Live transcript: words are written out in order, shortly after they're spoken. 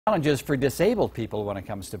Challenges for disabled people when it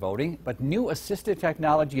comes to voting, but new assistive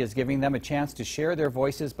technology is giving them a chance to share their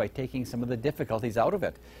voices by taking some of the difficulties out of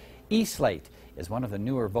it. eSlate is one of the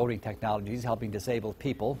newer voting technologies helping disabled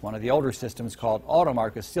people. One of the older systems, called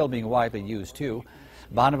Automark, is still being widely used too.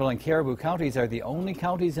 Bonneville and Caribou counties are the only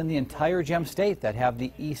counties in the entire GEM state that have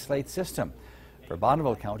the eSlate system. For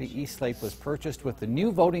Bonneville County, eSlate was purchased with the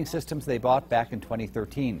new voting systems they bought back in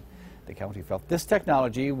 2013. The county felt this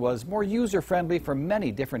technology was more user-friendly for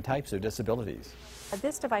many different types of disabilities.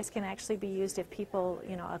 This device can actually be used if people,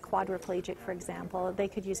 a quadriplegic, for example, they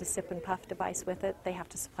could use a sip and puff device with it. They have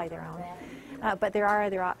to supply their own. But there are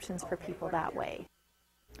other options for people that way.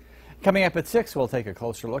 Coming up at 6, we'll take a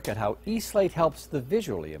closer look at how eSlate helps the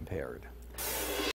visually impaired.